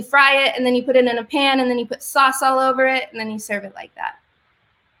fry it, and then you put it in a pan, and then you put sauce all over it, and then you serve it like that.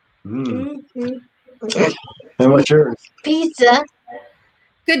 Mm-hmm. And what's yours? Pizza.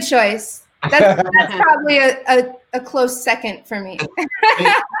 Good choice. That's probably a close second for me.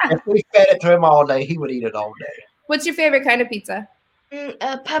 If we fed it to him all day, he would eat it all day. What's your favorite kind of pizza?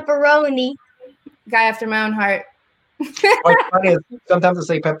 Pepperoni. Guy after my own heart. What's funny is sometimes I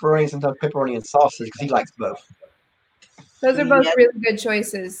say pepperoni, sometimes pepperoni and sausage because he likes both. Those are both really good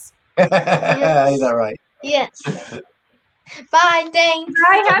choices. Is that right? Yes. Bye. Thanks.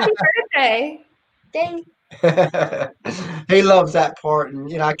 Hi, happy birthday. Thanks. He loves that part,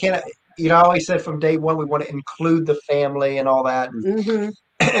 and I can't. I always said from day one we want to include the family and all that, and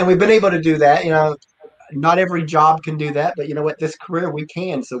we've been able to do that. Not every job can do that, but you know what? This career we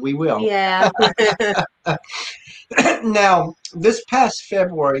can, so we will. Yeah. Now, this past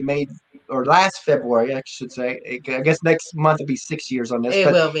February last February, I should say, I guess next month will be 6 years on this.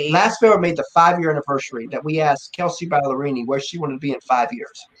 It will be. Last February made the 5-year anniversary that we asked Kelsey Ballerini where she wanted to be in 5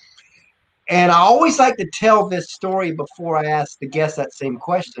 years. And I always like to tell this story before I ask the guest that same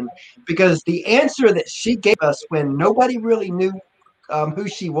question, because the answer that she gave us when nobody really knew who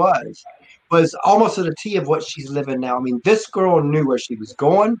she was almost to the T of what she's living now. I mean, this girl knew where she was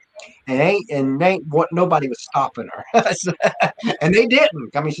going, and nobody was stopping her. And they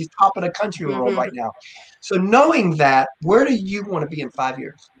didn't. I mean, she's top of the country world right now. So knowing that, where do you want to be in 5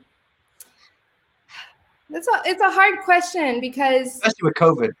 years? It's a hard question because especially with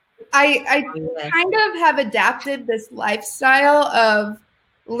COVID. I kind of have adapted this lifestyle of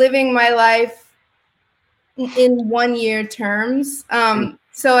living my life in 1 year terms.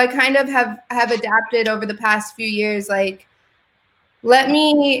 So I kind of have adapted over the past few years, like, let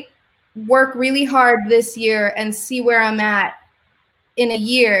me work really hard this year and see where I'm at in a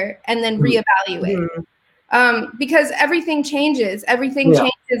year and then reevaluate. Because everything changes. Everything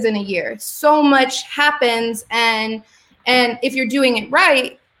changes in a year. So much happens, and if you're doing it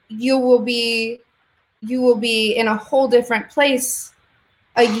right, you will be in a whole different place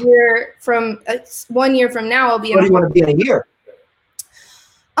a year from 1 year from now. I'll be. What do you want to be in a year?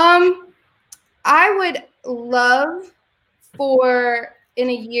 I would love for in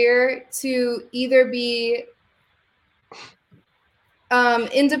a year to either be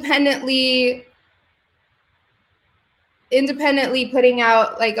independently putting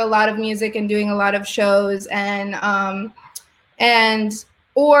out like a lot of music and doing a lot of shows and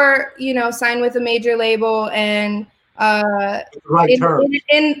or sign with a major label and in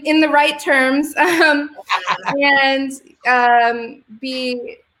the right terms and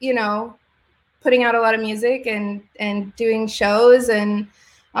be putting out a lot of music and doing shows and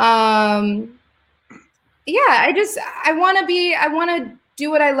I want to do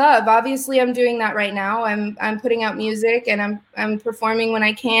what I love. Obviously I'm doing that right now. I'm putting out music and I'm performing when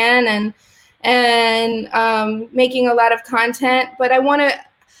I can and making a lot of content, but I want to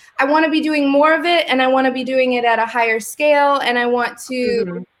be doing more of it, and I want to be doing it at a higher scale, and I want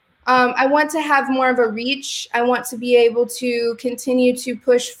to have more of a reach. I want to be able to continue to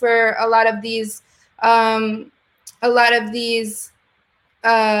push for a lot of these advocacies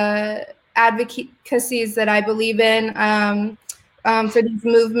that I believe in, for these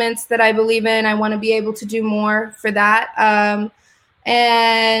movements that I believe in. I want to be able to do more for that.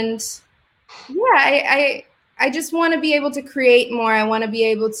 I just want to be able to create more. I want to be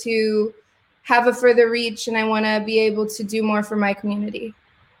able to have a further reach, and I want to be able to do more for my community.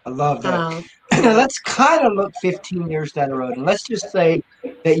 I love that. Let's kind of look 15 years down the road, and let's just say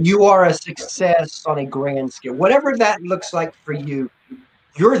that you are a success on a grand scale. Whatever that looks like for you,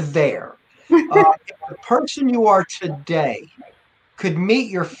 you're there. If the person you are today could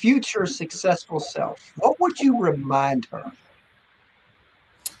meet your future successful self, what would you remind her?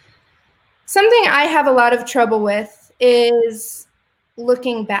 Something I have a lot of trouble with is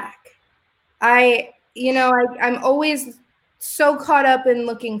looking back. I'm always so caught up in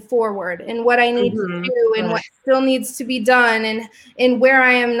looking forward and what I need to do and what still needs to be done and where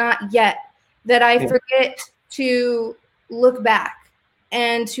I am not yet, that I forget to look back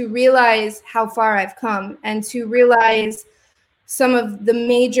and to realize how far I've come and to realize some of the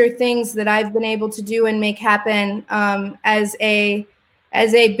major things that I've been able to do and make happen as a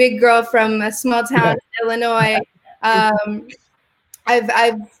big girl from a small town in Illinois. I've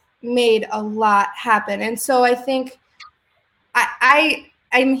made a lot happen, and so I think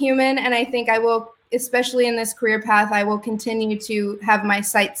I'm human, and I think I will, especially in this career path, I will continue to have my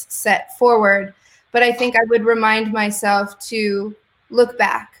sights set forward. But I think I would remind myself to look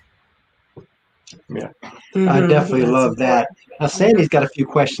back. Yeah, I definitely love that. Now, Sandy's got a few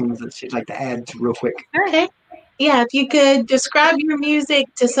questions that she'd like to add to real quick. Okay. Yeah, if you could describe your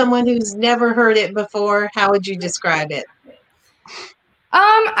music to someone who's never heard it before, how would you describe it?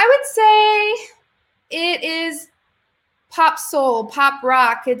 I would say it is pop soul, pop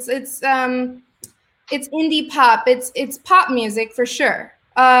rock. It's indie pop. It's pop music for sure.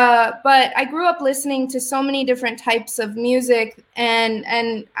 But I grew up listening to so many different types of music, and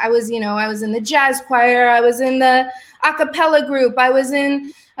I was in the jazz choir, I was in the a cappella group, I was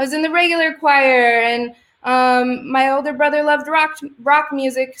in the regular choir, and my older brother loved rock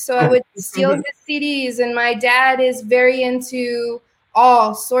music, so I would steal his CDs, and my dad is very into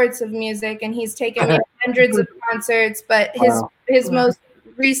all sorts of music, and he's taken me to hundreds of concerts, but his most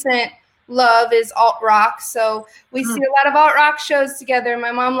recent love is alt rock, so we see a lot of alt rock shows together.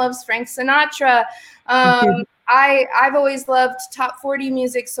 My mom loves Frank Sinatra. I've always loved top 40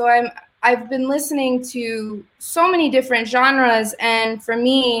 music, so I've been listening to so many different genres, and for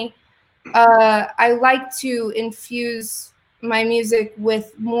me, I like to infuse my music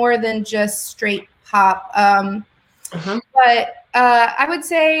with more than just straight pop. But I would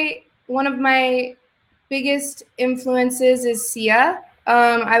say one of my biggest influences is Sia.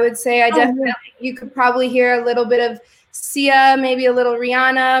 I would say definitely, you could probably hear a little bit of Sia, maybe a little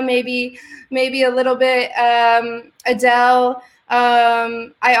Rihanna, maybe a little bit Adele.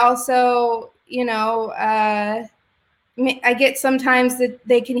 I also, I get sometimes that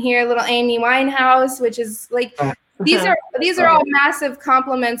they can hear a little Amy Winehouse, which is like, these are all massive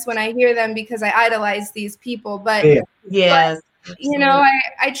compliments when I hear them, because I idolize these people. But yes, but,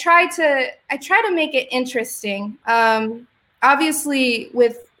 I try to make it interesting. Obviously,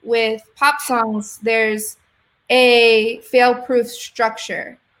 with pop songs, there's a fail-proof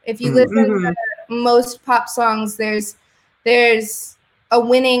structure. If you listen to most pop songs, there's a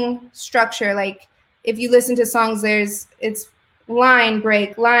winning structure. Like if you listen to songs, it's line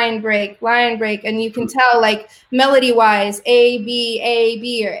break, and you can tell, like, melody wise, A B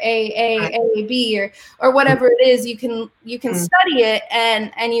or A B or whatever it is. You can study it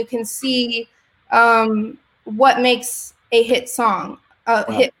and you can see what makes a hit song,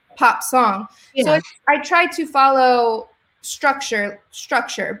 hit pop song. So I try to follow structure,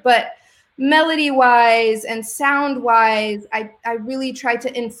 but melody wise and sound wise, I really try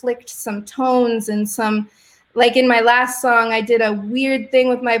to inflict some tones and some, like in my last song, I did a weird thing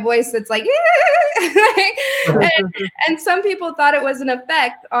with my voice that's like, and some people thought it was an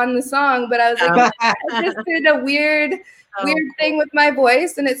effect on the song, but I was like, I just did a weird thing with my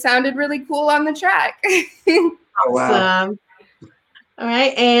voice, and it sounded really cool on the track. Awesome. All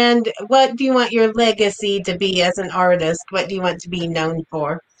right. And what do you want your legacy to be as an artist? What do you want to be known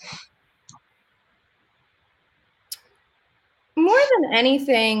for? More than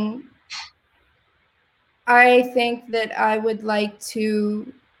anything, I think that I would like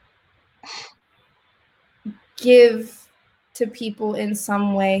to give to people in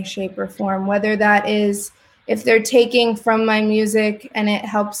some way, shape, or form, whether that is if they're taking from my music and it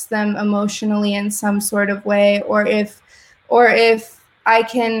helps them emotionally in some sort of way, or if I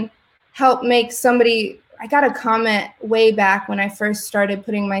can help make somebody. I got a comment way back when I first started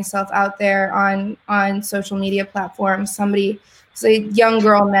putting myself out there on social media platforms. So a young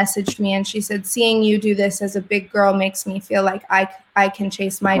girl messaged me and she said, "Seeing you do this as a big girl makes me feel like I can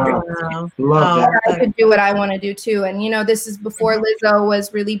chase my dreams. Love that. I could do what I want to do too." And this is before Lizzo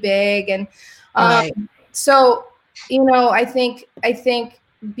was really big, and so I think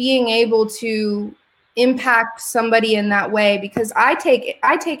being able to impact somebody in that way, because I take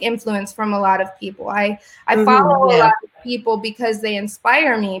influence from a lot of people. I follow a lot of people because they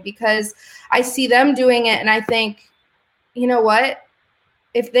inspire me, because I see them doing it and I think, you know what?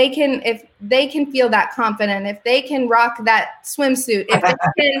 If they can feel that confident, if they can rock that swimsuit, if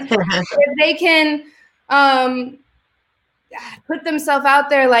they can put themselves out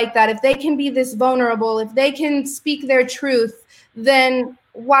there like that, if they can be this vulnerable, if they can speak their truth, then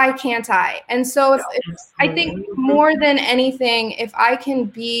why can't I? And so if I think more than anything, if I can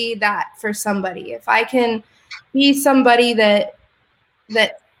be that for somebody, if I can be somebody that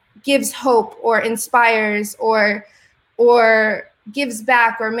gives hope or inspires or gives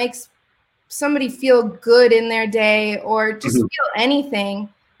back or makes somebody feel good in their day or just feel anything,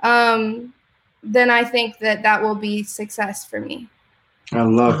 then I think that will be success for me. I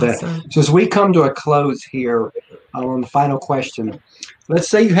love that. So as we come to a close here on the final question, let's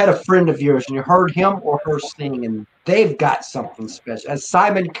say you had a friend of yours and you heard him or her sing and they've got something special. As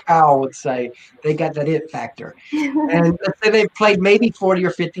Simon Cowell would say, they got that it factor. And let's say they've played maybe 40 or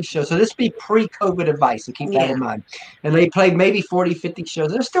 50 shows. So this be pre-COVID advice, so keep that in mind. And they played maybe 40, 50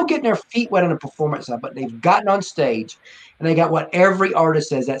 shows. They're still getting their feet wet on the performance side, but they've gotten on stage and they got what every artist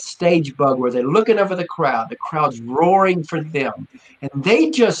says, that stage bug where they're looking over the crowd's roaring for them. And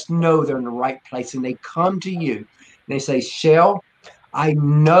they just know they're in the right place and they come to you and they say, Chel, I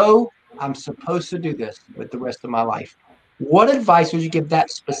know I'm supposed to do this with the rest of my life. What advice would you give that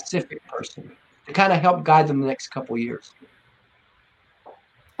specific person to kind of help guide them the next couple of years?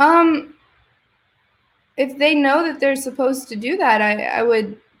 If they know that they're supposed to do that, I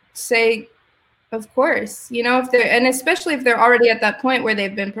would say, of course, if they're, and especially if they're already at that point where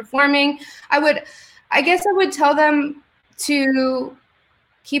they've been performing, I guess I would tell them to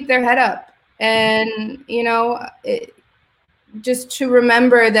keep their head up and, just to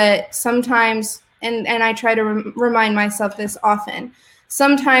remember that sometimes, and I try to remind myself this often,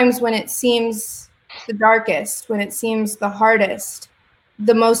 sometimes when it seems the darkest, when it seems the hardest,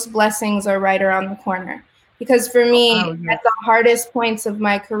 the most blessings are right around the corner. Because for me, at the hardest points of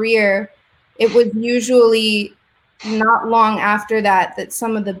my career, it was usually not long after that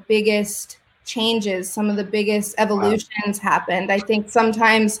some of the biggest changes, some of the biggest evolutions happened. I think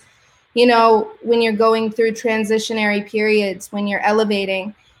sometimes, when you're going through transitionary periods, when you're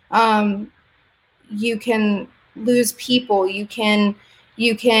elevating, you can lose people, you can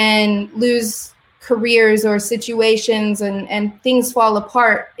lose careers or situations, and things fall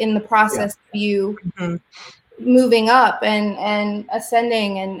apart in the process of you moving up and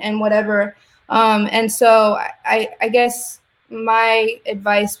ascending and whatever. And so I guess my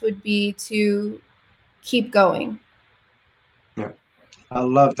advice would be to keep going. I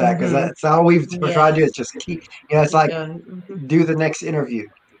love that because that's all we've tried to do is just keep, it's like do the next interview,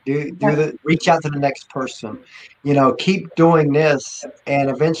 reach out to the next person, keep doing this, and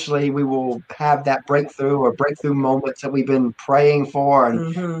eventually we will have that breakthrough or breakthrough moments that we've been praying for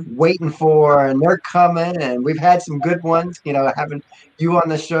and waiting for, and they're coming, and we've had some good ones, having you on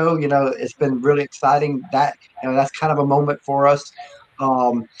the show, it's been really exciting. That, that's kind of a moment for us.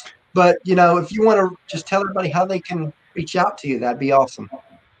 But, if you want to just tell everybody how they can reach out to you, that'd be awesome.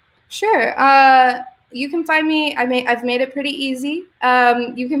 Sure. You can find me. I've made it pretty easy.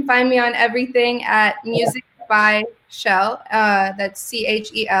 You can find me on everything at Music by Chel. That's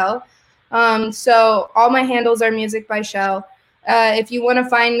Chel. So all my handles are Music by Chel. If you want to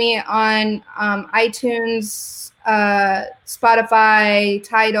find me on iTunes, Spotify,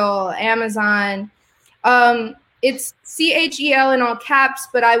 Tidal, Amazon, it's Chel in all caps,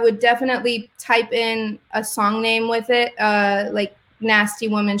 but I would definitely type in a song name with it, like Nasty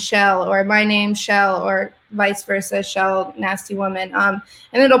Woman Chel, or my name Chel, or vice versa, Chel Nasty Woman. And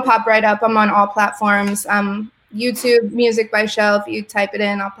it'll pop right up. I'm on all platforms. YouTube, Music by Chel. If you type it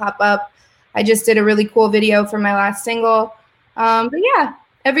in, I'll pop up. I just did a really cool video for my last single. But yeah,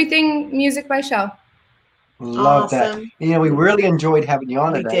 everything Music by Chel. Love that. We really enjoyed having you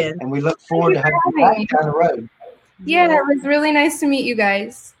on today, and we look forward to having you back down the road. Yeah, it was really nice to meet you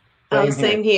guys. Same here.